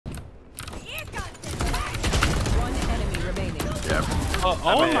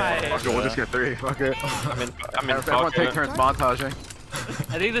Oh my. Fuck it, we'll just get 3. Fuck it. I'm in Everyone take turns montaging.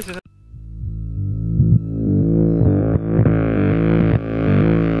 I think this is.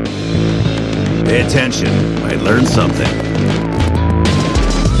 Pay attention. I learned something.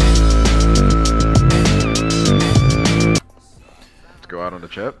 Let's go out on the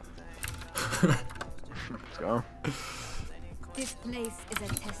chip. Let's go. This place is a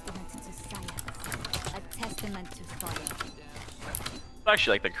testament to science, a testament to follow. It's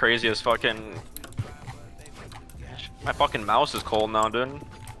actually like the craziest fucking. My fucking mouse is cold now, dude.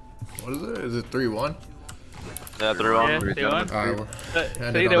 What is it? Is it 3-1? Yeah, 3-1. Alright,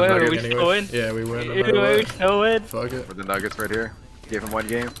 So either way, are we still win? Yeah, we win. No Either matter way, we what. still win. Fuck it. With the Nuggets right here. Gave him 1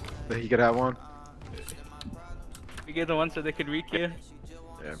 game that he could have one. We get the one so they could reach you.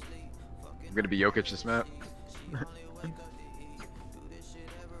 Yeah. I'm gonna be Jokic this map.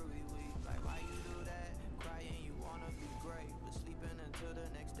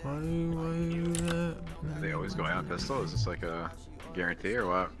 Why do you do that? They always go out pistol. Is this like a guarantee or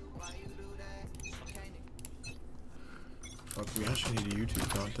what? Fuck, we actually need YouTube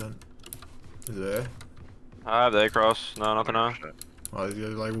content. Is there? I have the A-cross. No, nothing now. Oh, these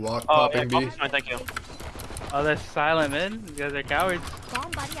guys like walk Oh, popping yeah, B. thank you. Oh, they're silent, man. These guys are cowards.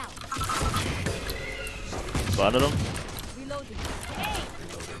 Bomb buddy out. Spotted him. Reloading.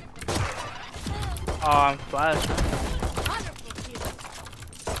 Oh, I'm flashed.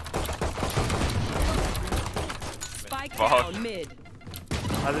 Spike Fuck. down mid.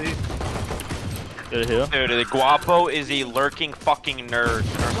 How did he? Good here. Dude, the Guapo is a lurking fucking nerd.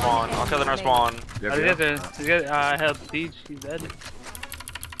 Nurse spawn. I'll kill the nurse spawn. Oh, these guys I helped Siege. He's dead.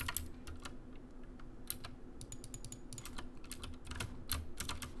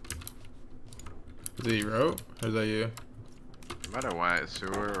 Is it Ro? Or is that you? No matter what,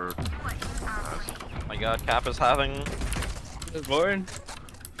 sewer or. Oh my god, Cap is having. He's born.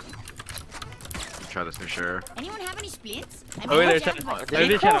 Try this new sheriff. Anyone have any splits? Oh, wait, there's some.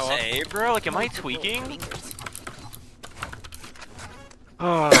 Maybe trying to walk. Hey, bro, like, am I tweaking?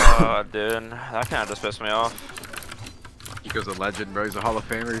 Oh, dude, that kind of just pissed me off. He goes a legend, bro. He's a Hall of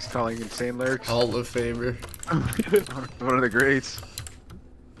Famer. He's telling insane lyrics. Hall of Famer. One of the greats.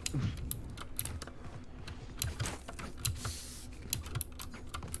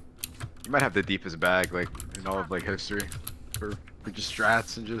 You might have the deepest bag, like, in all of, like, history. For just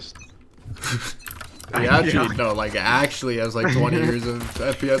strats and just... He actually, no, like, actually has, like, 20 years of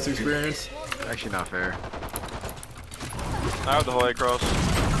FPS experience. Actually not fair. I have the whole A-cross.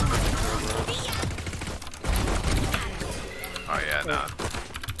 Oh, yeah, nah.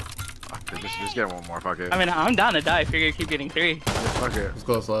 Fuck, just get one more, fuck it. I mean, I'm down to die. Figure keep getting 3. Fuck it. It's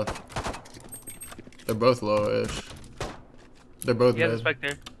close left. They're both low-ish. They're both He has a mid.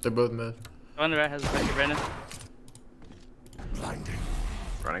 Spectre. They're both mid. The one on the right has a Spectre, Brandon.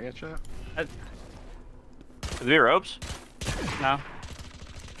 Running at shit? Is it ropes? No.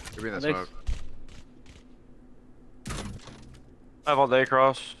 Could be in the They- smoke. I have all the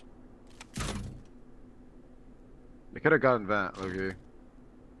A-cross. They could have gotten vent, Loki.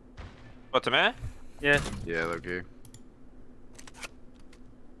 What, to me? Yeah. Yeah, Loki.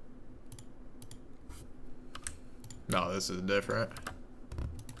 No, this is different.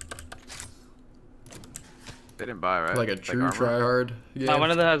 They didn't buy, right? Like a true armor? tryhard game.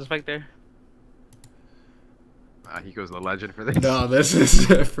 One of them has a Spectre. He goes the legend for this. No, this is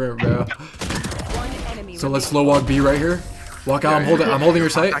different, bro. One enemy So let's slow walk B right here. Walk out. I'm holding your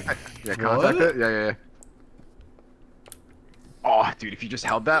sight. Yeah, contact What? it. Yeah. Oh, dude, if you just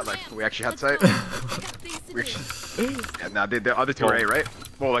held that, like, we actually had sight. We actually... Yeah, nah, the other two are A, right?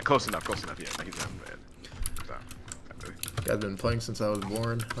 Well, like, close enough, yeah. Like, he's I've been playing since I was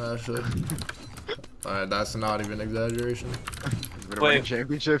born, actually. Alright, that's not even exaggeration. He's been Wait. winning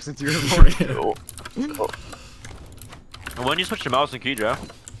championships since you were born. And when you switch to mouse and key, Joe?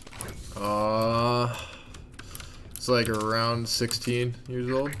 It's like around 16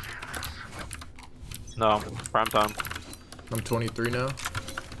 years old. No, prime time. I'm 23 now.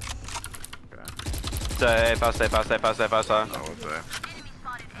 Stay, fast. Oh, what's that?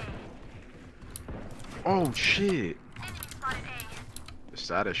 Oh, shit. The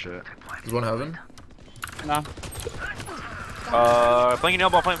saddest shit. Is one heaven? No. Flanking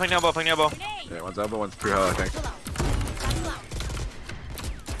elbow. Yeah, one's elbow, one's through hell, I think.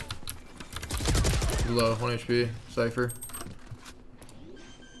 Low, 1 HP. Cypher.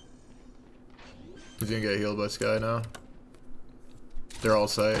 He's gonna get healed by Sky now. They're all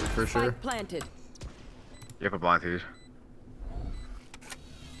sight for sure. Spike planted. You have a blind tease.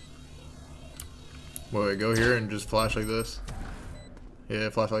 Wait, go here and just flash like this. Yeah,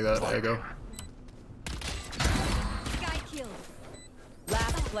 flash like that. There you go. Guy killed.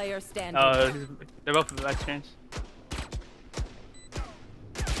 player standing. They're both exchange.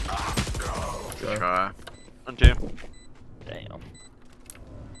 Okay. Try. 1, 2. Damn.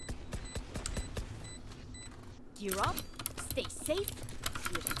 Gear up, stay safe,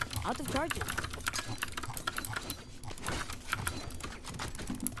 out of charges.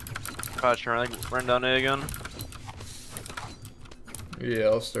 Patch, trying to run down A again. Yeah,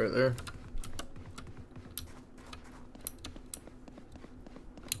 I'll start there.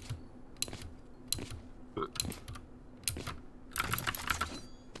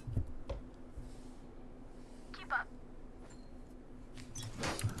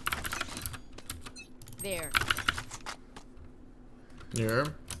 There. Near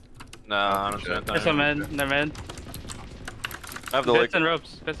him. Nah, I don't see There's anything. some men. They're men. I have the Fits like. and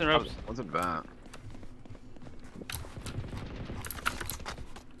ropes. Fits and ropes. What's a bat?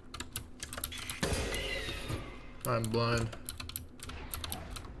 I'm blind.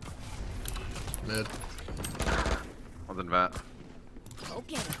 Mid. What's a bat?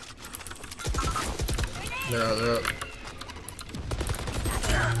 Okay. They're out, they're out.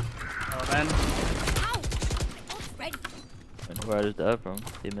 Oh man. Ow! Ready. Where is that from?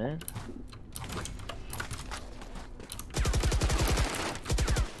 The man?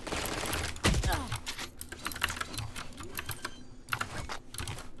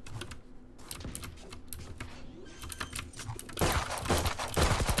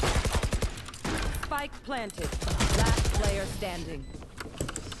 Spike planted. Last player standing.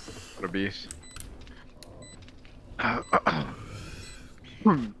 What a beast.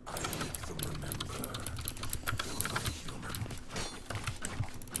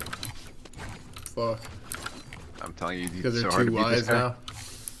 Fuck. I'm telling you, Because it's they're so hard too to beat this wise guy. now.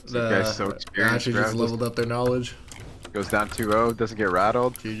 This guy's so They experienced, actually bro. just leveled up their knowledge. Goes down 2-0, doesn't get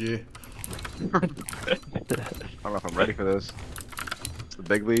rattled. GG. I don't know if I'm ready for this. It's the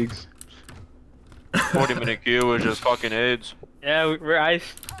big leagues. 40-minute queue was just fucking AIDS. Yeah, we're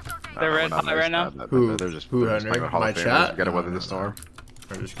iced. They're red hot right now. Who? They're just, Who, they're just Henry? playing with Hall My of Famers. chat? You gotta No, weather no, the storm.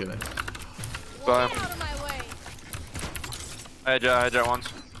 I'm just kidding. Bye. Out of my way. I had jet once.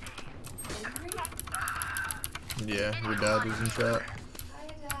 Yeah, your dad was in chat.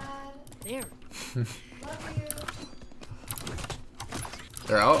 There.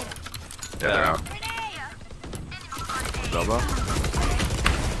 They're out? Yeah, they're out. Double.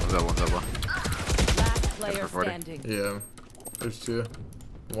 One's double. Last player for 40. standing. Yeah. There's two.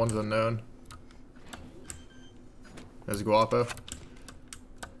 One's unknown. There's Guapo.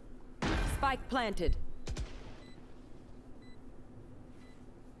 Spike planted.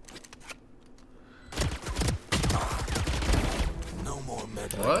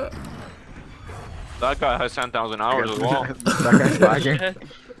 What? That guy has 10,000 hours as well. That guy's lagging.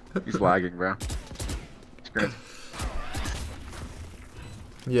 He's lagging, bro. It's great.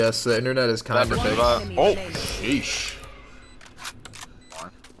 Yes, the internet is kind of That big. was, Enemy oh! remaining. Sheesh.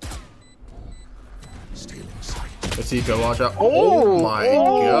 Let's Eco, watch out. Oh, my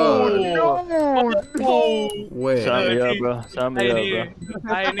god. Wait. Sign me up, bro. Sign me I up, knew.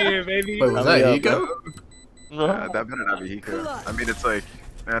 I knew, baby. Wait, was Sign me that up, Eco? That better not be Hiko. I mean, it's like,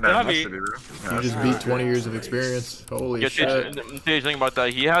 man, Might that must be. be, bro. You just beat 20 years of experience. Holy Get shit. the thing about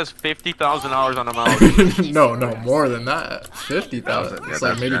that. He has 50,000 hours on the mouse. No, more than that. 50,000. Yeah, It's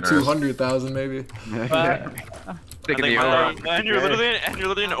like that's maybe generous. 200,000 me. Taking I think the over. and you're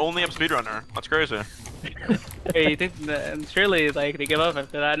literally an only up speedrunner. That's crazy. Hey, you think surely like they give up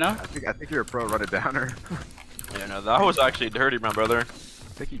after that? No. I think you're a pro run it downer. Yeah, no, that was actually dirty, my brother. I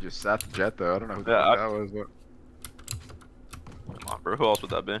think he just sat the jet though. I don't know who the Yeah, fuck that was. But... Come on, bro. Who else would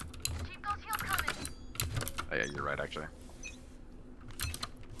that be? Oh, yeah, you're right actually.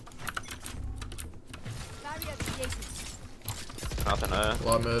 Nothing.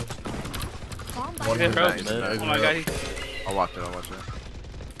 Lot mid. Bomb One Okay, mid. bro. Nice. Oh my god. I'll watch it.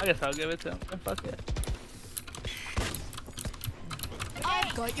 I guess I'll give it to him. Fuck it.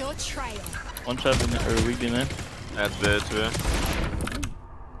 I've got your trail. One shot in or weekly, man. That's bad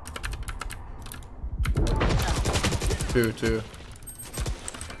too. Two.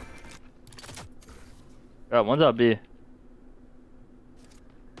 Alright, one's out B.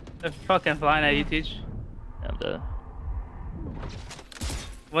 They're fucking flying at you, Teach. Yeah, I'm dead.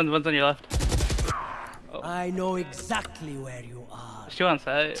 One's on your left. I know exactly where you are. She on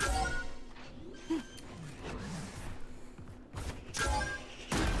site.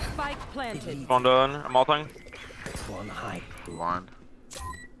 Spike planted. Phone done. I'm ulting. One high. Blind.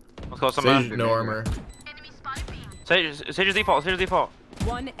 Let's close some Sage, man. no armor. Sage's default. Sage's default.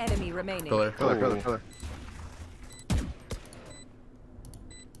 One enemy remaining. Pillar. Pillar.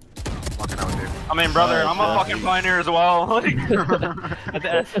 Walking out with you. I mean, brother, I'm a fucking pioneer as well. Like, They're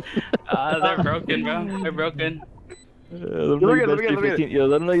broken, bro. They're broken. Let them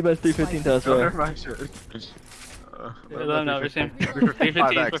know you best 315 toss, No, bro. never mind, shit. Let them know, we're seeing 315,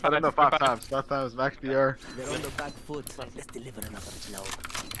 5x. I don't know, 5 times. 5 times max BR. We're on the back foot. Let's deliver another blow.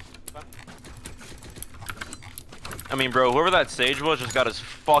 I mean, bro, whoever that Sage was just got his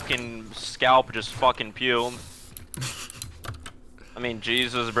fucking scalp just fucking peeled. I mean,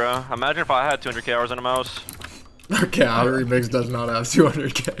 Jesus, bro. Imagine if I had 200k hours on a mouse. Okay, our remix does not have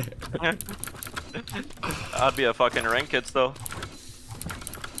 200k. I'd be a fucking rank kid still.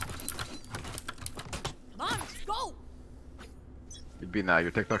 Come on, go. You'd be now.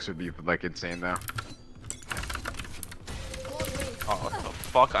 Your TikToks would be like insane now. Oh, what the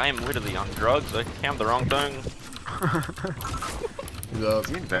fuck? I am literally on drugs. I cammed the wrong thing. He's up.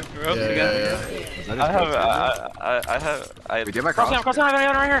 Seen that? Yeah. I Wait, do you have my cross cross? him,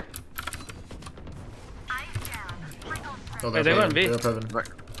 right here. Oh, Hey, that's they heaven. went B. They're up heaven. Right.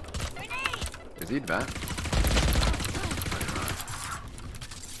 Is he bad?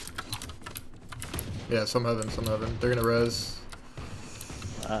 Yeah, some heaven, some heaven. They're gonna res.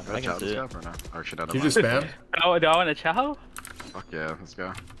 I Should I can chow see this it. guy or no? Or should I You just spam? Oh, do I want to chow? Fuck yeah, let's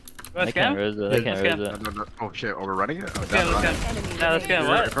go. Let's I can't scam? res it. I can't res it. No. Oh shit, oh we're running it? Oh, Let's down scam, let's running. scam. Enemy Yeah, let's remaining.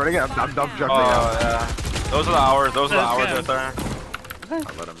 scam. What? Running it? I'm jumping Oh, out. yeah. Those are the hours. Those are the hours Let's right there.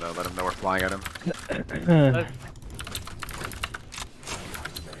 I'll let him know we're flying at him.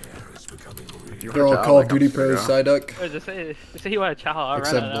 They're all Call of Duty pros, Psyduck. Wait, just say he want to chow. I'll run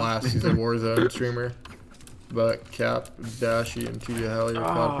Except at him. Blast, he's a Warzone streamer. But Cap, Dashy, and TJ Halley are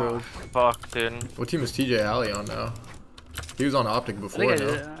COD pros. Fuck, dude. What team is TJ Halley on now? He was on Optic I before, think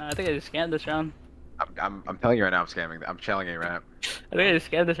no? I just scammed this round. I'm telling you right now, I'm scamming. I'm challenging right now. I think I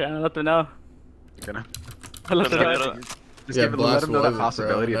just scammed this round. I'll let them know. You gonna? I'll let them know. Just Yeah, let Blast him know was that it,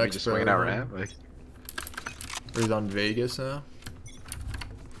 possibility bro. of me just swinging out Next, ramp. Like, Or he's on Vegas now?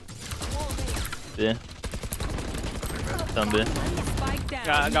 Yeah. Some B. Spike down.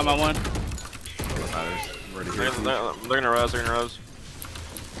 I got my one. what matters. We're already They're here. gonna res. They're gonna res.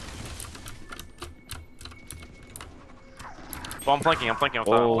 Well, I'm flanking. I'm flanking. I'm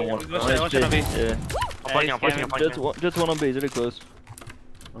Oh, flanking. one What's that? What's that on B? Yeah. I'm flanking. I'm flanking. I'm flanking. Just one on B, really close.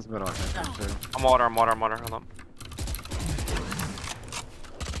 What's the middle? I'm water. Hold on.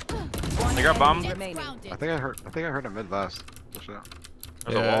 They got bomb. Remaining. I think I heard him mid last. Push out.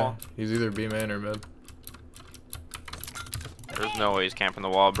 There's a wall. He's either B main or mid. There's no way he's camping the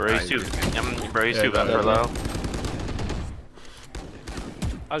wall, bro. He's too. Bro, he's Yeah, too bad yeah. for low.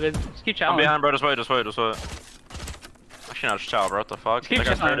 Oh, good. Just keep I'm chowing. behind, bro. Just wait. Actually, not just chow, bro. What the fuck? Keep That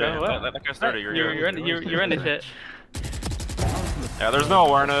guy's chowing, 30. bro. What? That guy's 30. You're in the shit. Yeah, there's no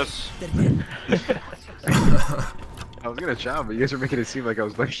awareness. I was gonna chow, but you guys are making it seem like I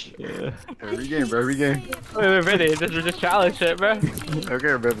was like, every game, bro, every game. Wait, really? This is just challenge shit, bro.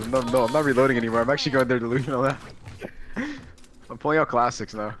 Okay, bro, no, I'm not reloading anymore. I'm actually going there delusional now. I'm pulling out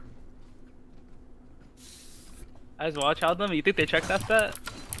classics now. I just wall chowed them. You think they checked that?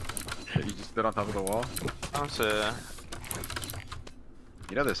 You just stood on top of the wall. I'm saying.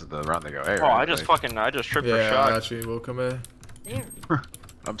 You know this is the round they go. Hey, Oh, I just tripped for a Yeah, shot. actually, will come in.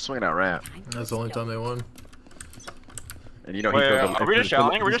 I'm swinging out ramp. That's the only time they won. And you know Wait, he are we just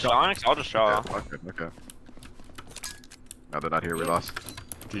shouting? We're just shouting? I'll just shout. Okay. No, they're not here. We lost.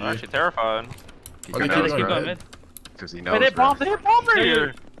 I'm GG. actually terrified. He Oh, kinda they knows, keep Keep bro, going mid. because he Wait, knows. they bro. bombed right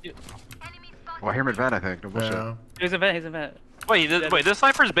here. Oh, I hear him in van, I think. No bullshit. Yeah. He's a vet. Wait, this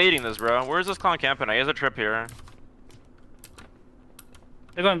sniper's baiting this, bro. Where's this clown camping? He has a trip here.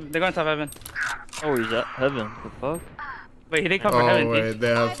 They're going top heaven. Oh, he's at heaven. The fuck? Wait, he didn't come for heaven. Oh, wait, they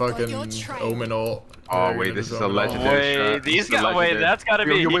have fucking Omen ult. Oh, They're wait, gonna this just is a Omen ult. legendary Wait, strat. these This is a guys- wait, legendary- that's gotta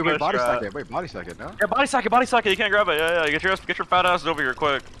be a Wait, Eco body strat. stack it. Wait, body stack it, no? Yeah, body socket. You can't grab it. Yeah. Get your fat asses over here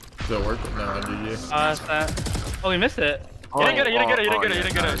quick. Does it work? No, GG. Oh, we missed it. You didn't get it.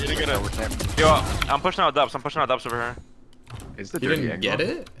 Yo, I'm pushing out dubs over here. Is the You dirty didn't angle? get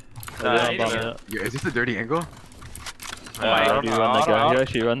it? Oh, Nah, yeah, he bomb didn't it. Yeah, is this the dirty angle? I don't You know. run that guy. You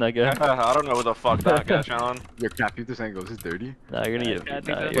actually run that guy. I don't know who the fuck that guy's challenge. Your cap, keep this angle. Is this dirty? Nah, you're gonna Yeah, I get. think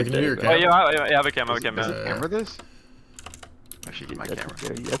Nah, so. you're Wait, can you hear dead, your Oh, bro. yeah, I have a cam, Does man. it camera this? Actually, keep my That's camera. a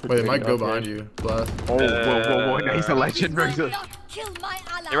dirty- that's a Wait, it dirty might go off behind there. you. Blast. Oh, whoa. No, he's a legend, bro. He's a... Kill my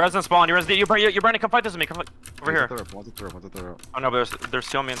ally. You res and spawn. You Brandon, come fight this with me. Come fight over here. One's a throw. Oh no, but there's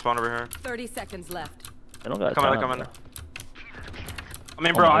still me and spawn over here. 30 seconds left. I don't got Come on, time, come on. bro. I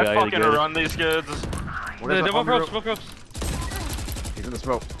mean, Oh bro, my I God, I gotta fucking get it. run these kids. They're both ropes. He's in the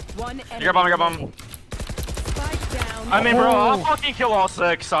smoke. One enemy. You got bomb. remaining. Spike down. I mean, bro, I'll fucking kill all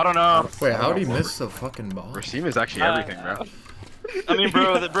 6. I don't know. Wait, how'd he miss the fucking ball? Rashim is actually everything, bro. I mean,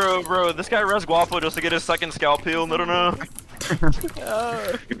 bro, this guy res Guapo just to get his second scalp heal. I don't know.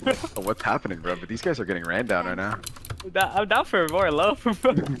 Oh, what's happening, bro? But these guys are getting ran down right now. I'm down for more low.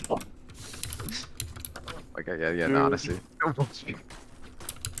 Like, yeah, no, honestly.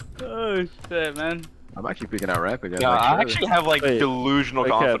 Oh shit, man. I'm actually picking out ramp again. Yeah, like, I really. actually have like Wait, delusional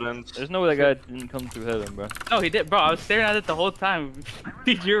Cap, confidence. There's no way that guy didn't come through heaven, bro. No, he did, bro. I was staring at it the whole time.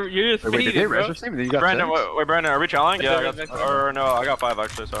 Dude, you're just Wait, did faded, they bro. res him? Then you got Brandon, six? wait, Brandon, are we challenging? Yeah, I Yeah, got, yeah, or no, I got 5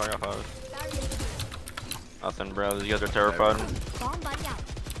 actually. Sorry, I got 5. Nothing, bro. You guys are terrified. Bomb buddy out.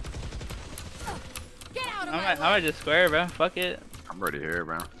 Get out of I might just square, bro. Fuck it. I'm ready here,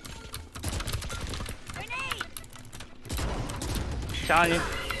 bro. Challenge you.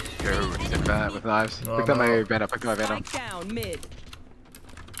 Yo, he's in bat with knives. No, Pick up no. my Venom, pick up my Venom. Spike down mid.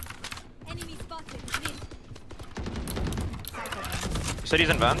 Enemy spotted. You said he's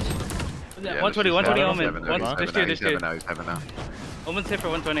in vents? Yeah, 120, he's 120 seven, Omen. he's seven now, There's he's two, seven there's two. now, he's 7 now. Omen's hit for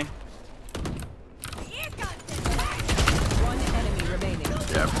 120. One enemy remaining.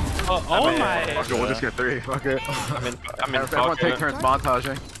 Yeah. Oh mean, my. Fuck it, we'll just get 3. Fuck it. I mean, Everyone fuck take it. turns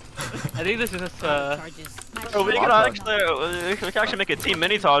montaging. I think this is just Bro, we can actually make a team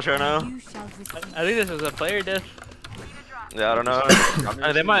mini-taj right now. You shall receive. I think this is a player diff. Yeah, I don't know.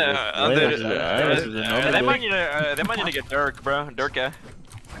 They might. They might need to get Dirk, bro. Dirk guy.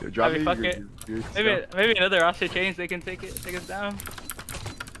 Yo, drop I mean, me, fuck it. Maybe another roster change. They can take us down.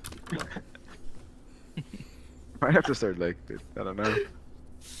 Might have to start like, dude, I don't know.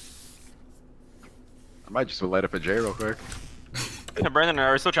 I might just light up a J real quick. Hey, Brandon,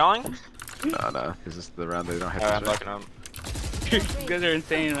 are we still challenging? No, because this is the round they don't have Alright, I'm to backing up. You guys are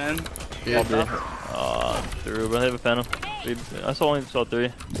insane, man. Yeah, bro. Through, bro. They have a phantom. I only saw 3.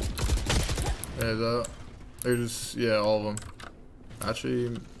 Yeah, that. They're just, yeah, all of them.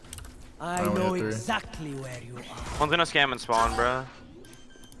 Actually, I only know have 3. exactly where you are. One's gonna scam and spawn, bro.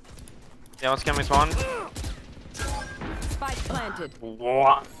 Yeah, one's scamming spawn. Spike planted.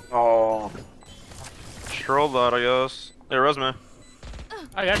 What? Oh. Troll that, I guess. Hey, Rosme.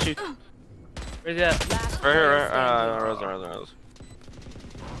 I got you. Where's he at? Last Right here, player right. standing. Rose.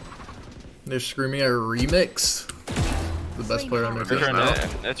 they're screaming at remix. The best player on their Your team turn,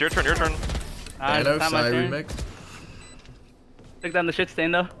 now. it's your turn, It's Thanos, not my I turn. remix. Took down the shit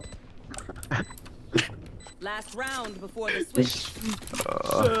stain though. Last round before the switch.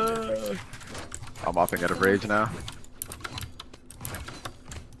 I'm mopping out of rage now.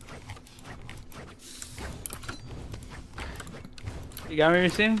 You got me,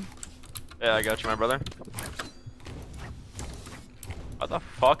 Racine? Yeah, I got you, my brother. What the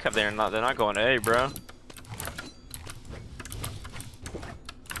fuck have they not? They're not going A, bro.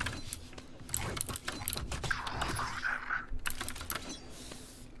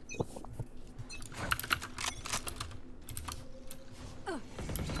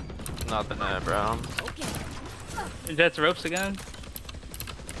 Nothing there, bro. Jets ropes again.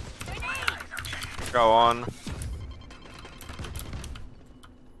 Go on.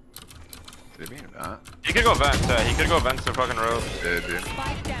 Did he mean that? He could go vents, he could go vents to fucking ropes. Yeah, dude.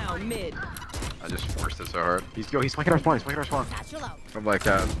 Spike down mid. I just forced it so hard. He's flanking our spawn, he's flanking our spawn. Satchel out. From like,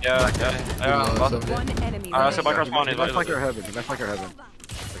 Yeah. One enemy Alright, so back our remaining. spawn. He might flank our heaven, he might flank our heaven.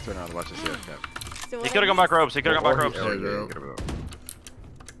 Let's turn around and watch this, yeah. He could have gone back ropes, he could have gone back ropes. Yeah, bro.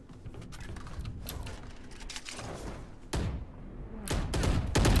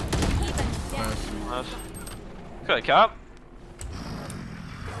 Nice. Good cap.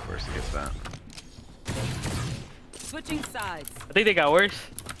 Of course he gets that. Switching sides. I think they got worse.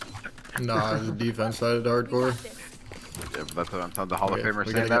 Nah, the defense side of the hardcore. Yeah, but that's what I'm telling the Hall of Okay, Famer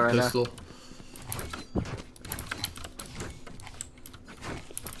we saying gotta that get right pistol. now.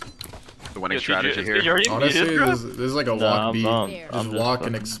 The winning strategy here. Honestly, this is like a walk B. I'm Just walk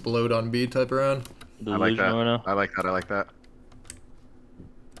and explode on B type of round. I like that. Right now. I like that. I like that.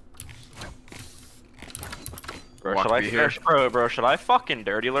 Bro, Walk should I B here. bro, should I fucking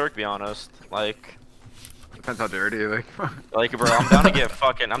dirty lurk, be honest? Like, Depends how dirty. Like, bro, I'm down to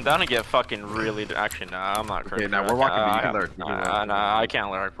get fucking really, actually, nah, I'm not crazy. okay, now we're walking B. You can lurk. You can lurk. Nah, I can't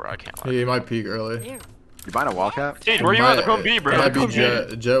lurk, bro, I can't lurk. He might peek early. You buying a wall cap? Siege, where you at? Come B, bro. It might be Come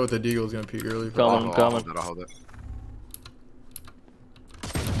B. Jet with the Deagle's gonna peek early. Come on. I'll hold it.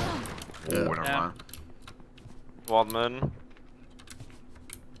 Yeah. Ooh, never mind. Waldman.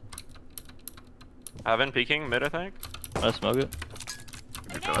 Haven peeking mid, I think. I smoke it.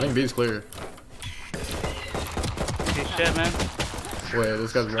 I think B's clear. Hey, shit, man. Wait,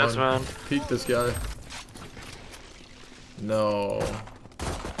 this guy's Yes, one. man. Peek this guy. No.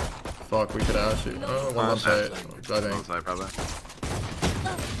 Fuck, we could actually. Oh, one left side, I think. Outside, probably.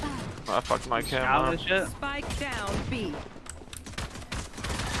 I fucked my Out camera. and shit. Spike down B.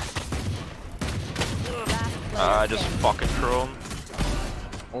 I just fucking curled.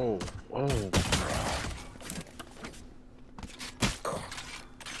 Oh, oh.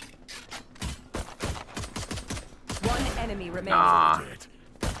 One enemy remaining. Nah.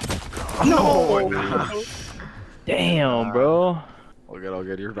 No. No. Damn, bro. All good, all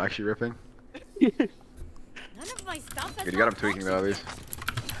good. You're actually ripping. None of my stuff has Good, you got him tweaking though, at least.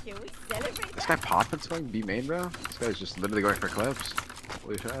 Can we celebrate This that? guy popping swing B main, bro. This guy's just literally going for clips.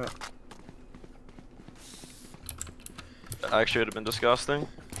 Holy shit. That actually would have been disgusting.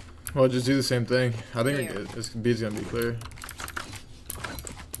 Well, just do the same thing. I think this B's gonna be clear.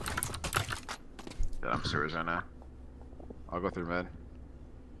 Yeah, I'm serious right now. I'll go through mid.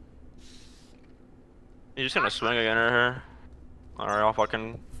 You're just gonna swing again right here. Alright, I'll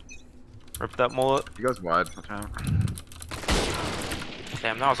fucking rip that mullet. He goes wide. Watch out.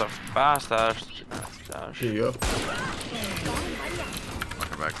 Damn, that was a fast dash. Here you go. I'll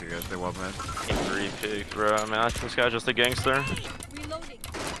come back to you guys. They well mid. Re-picked, bro. I mean, this guy's just a gangster. Reloading.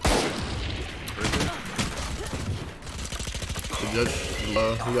 The judge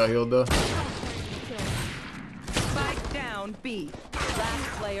low. He got healed though. Spike down B. Last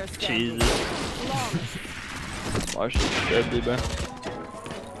player standing. Jesus. Flawless. Marshall's deadly, bro.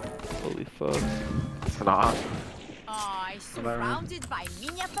 Holy fuck. It's not. I surrounded by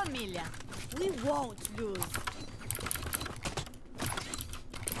minha família. We won't lose.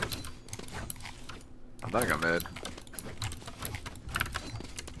 I thought I got mid.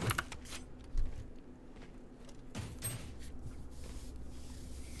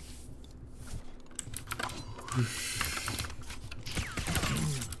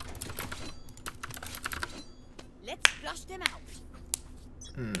 Let's flush them out.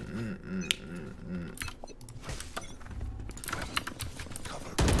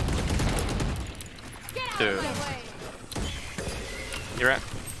 Get out Dude. of my way. You're right.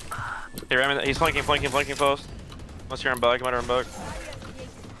 He's flanking post. Unless you're in bug, you might have in bug.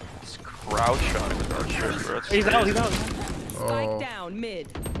 It's crouch shot with our shirt, bro. It's He's out, he's out. Spike Oh, down mid.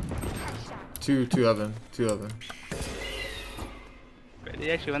 two heaven. Wait,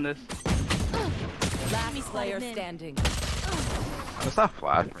 he actually won this. Last player standing. That's not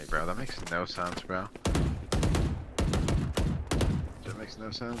flash me, bro. That makes no sense, bro. That makes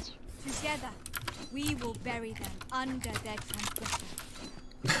no sense. Together, we will bury them under their transgression.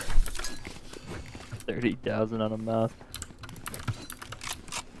 30,000 on a mouth.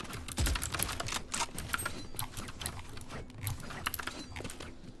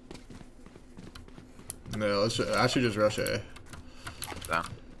 No, I should just rush A. Down.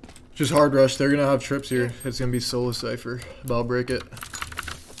 Just hard rush. They're gonna have trips here. It's gonna be solo cipher. I'll break it.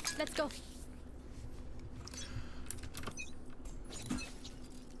 Let's go.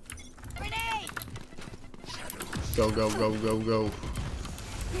 Grenade! Go.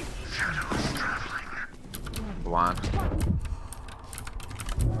 Blind.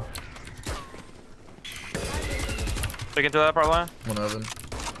 Sticking to that part line. One heaven.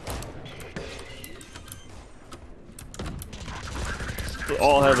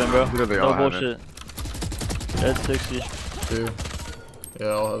 All heaven, bro. Literally No all heaven. bullshit. Dead 60. 2. Yeah,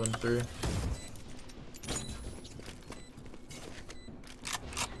 all heaven. 3.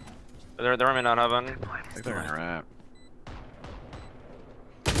 They're running on heaven. I think they're gonna wrap.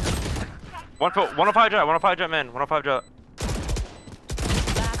 105 jet, 105 jet, man. 105 jet.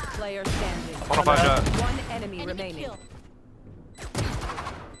 Last player standing. 105 jet. One enemy Enemy remaining. kill.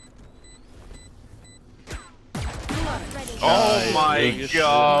 Ready. Oh my Nice.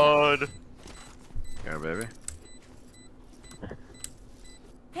 god. Go, baby.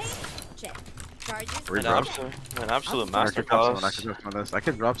 Check. Charges. Where An you drop? absolute I could drop someone. I masterclass. could drop someone this. I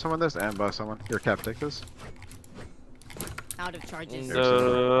could drop someone this and buy someone. Here, Cap, take this. Out of charges.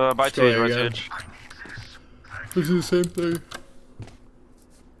 By Stay two, by again. two. This is the same thing.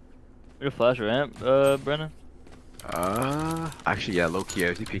 You're a flash ramp, Brennan? Actually, yeah, low key.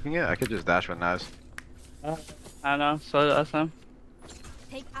 Is he peeking it? I could just dash with knives. I don't know, so that's him.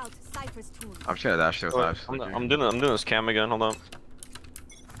 Take out Cypher's tool. I'm just gonna dash through with knives. I'm doing this cam again. Hold on.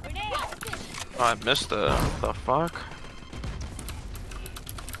 Grenade. Oh, I missed it. What the fuck?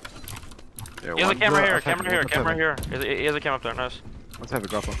 Yeah, He has a one- camera here. let's have Camera it, here. let's have Camera it. here. He has a cam up there. Nice. Let's have a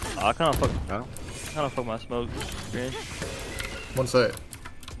grapple. Oh, I kinda fuck No? my smoke range. One side.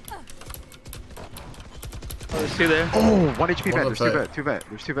 Oh, there's two there. Oh, 1 HP One vet. on There's two site. vet. Two vet.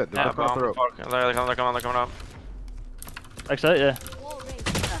 There's two vet. They're Yeah, jumping off the rope. fuck. They're coming up. Excite, yeah. Wall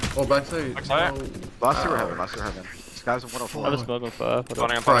raised. Oh, backside. Backside? No. Last two were heaven. Last two were heaven. This guy's 104. I have a smoke on 5.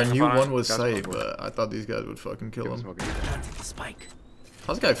 What up? Bro, I knew one was Guys, sight, go. but I thought these guys would fucking kill Give him him. smoking. Planted the spike.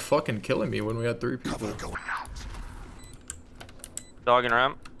 How's this guy fucking killing me when we had 3 people? Dog and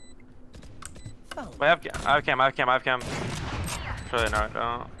ramp. I have cam. Surely no, I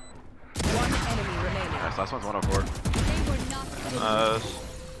don't. One enemy remaining. Nice, last one's 104. They were not.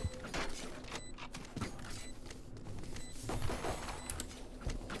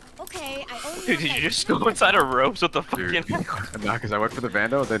 Okay, I only Dude, did you just go inside of ropes with the Dude. fucking? Nah, cause I went for the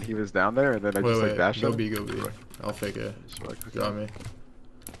Vandal, then he was down there, and then I just like dashed Go him. B, go B. I'll fake it. Got me.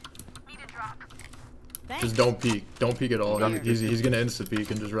 Just don't peek. Don't peek at all. He's gonna insta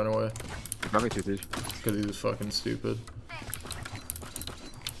peek and just run away. Got me too, dude. Cause he's fucking stupid.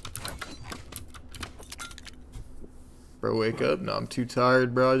 Bro, wake up. No, I'm too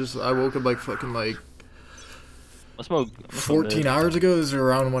tired, bro. I woke up like fucking like 14 hours ago. This is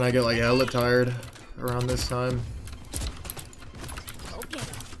around when I get like hella tired. Around this time.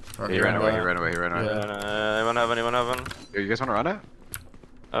 Okay. He ran away. Anyone have? Yo, you guys wanna run it?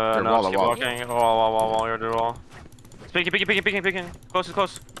 No, keep walking. Wall, you're doing wall. Peeking.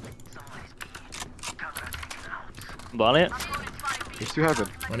 Close. Bonnie it? There's two heaven.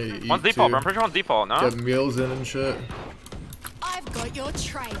 One's default, bro. I'm pretty sure one's default, no? Get meals in and shit. I've got your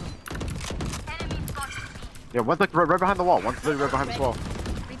trail. Yeah, one's like right behind the wall. One's literally right behind this wall.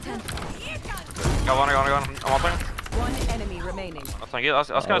 Return. Got one. I'm up there. One enemy remaining. Thank you. That's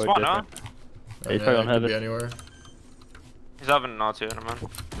kind of smart, no? Yeah, he's probably on could be heaven. anywhere. He's having now too, never mind.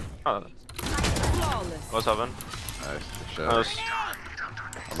 Oh, Flawless. what's having? Nice, good shot. Nice.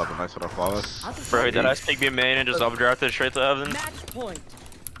 I love a nice little flawless. Bro, did I take me main and just updrafted straight to heaven? Match point.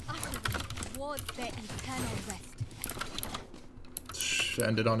 Towards their eternal rest.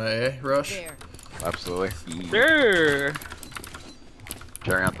 Ended on a rush. There. Absolutely. Sure.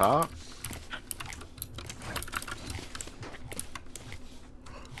 Cherry on top.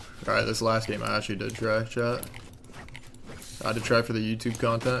 Alright, this last game I actually did try, chat. I had to try for the YouTube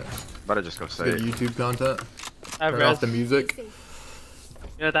content. Better just go The say it. YouTube content. I've Turn off the music. Safe.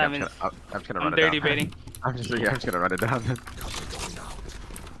 You know what that means? I'm just gonna I'm run it dirty down. baiting. I'm just gonna run it down.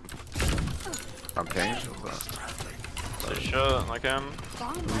 I'm changed. Holy shit, like him.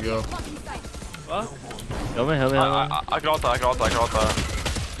 Here we go. What? Help me. I can ult that.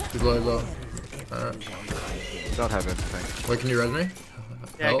 He's low, low. Alright. Don't have anything. Wait, can you res me?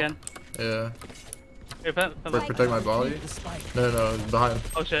 Yeah, Help? I can. Yeah. Hey, Protect my body? No, behind.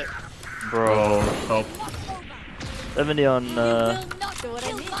 Oh shit. Bro, help. 70 on You will not kill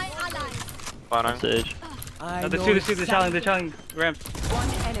my allies. Planning. stage. I No, the know two, exactly. they're challenging ramp. One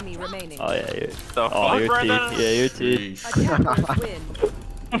enemy remaining. Oh yeah, you're. The Oh, fuck, you're T. Brandon? Yeah, you're T. Attackers win.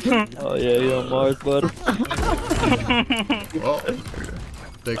 Oh yeah, you're on Mars, bud. Well,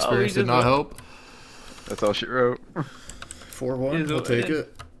 the experience did just not went. help. That's all she wrote. 4-1, I'll take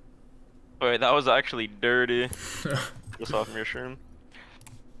it. Wait, that was actually dirty. Just off from your stream.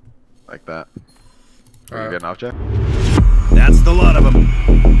 Like that. Are you Alright. getting off, Jeff? That's the lot of them.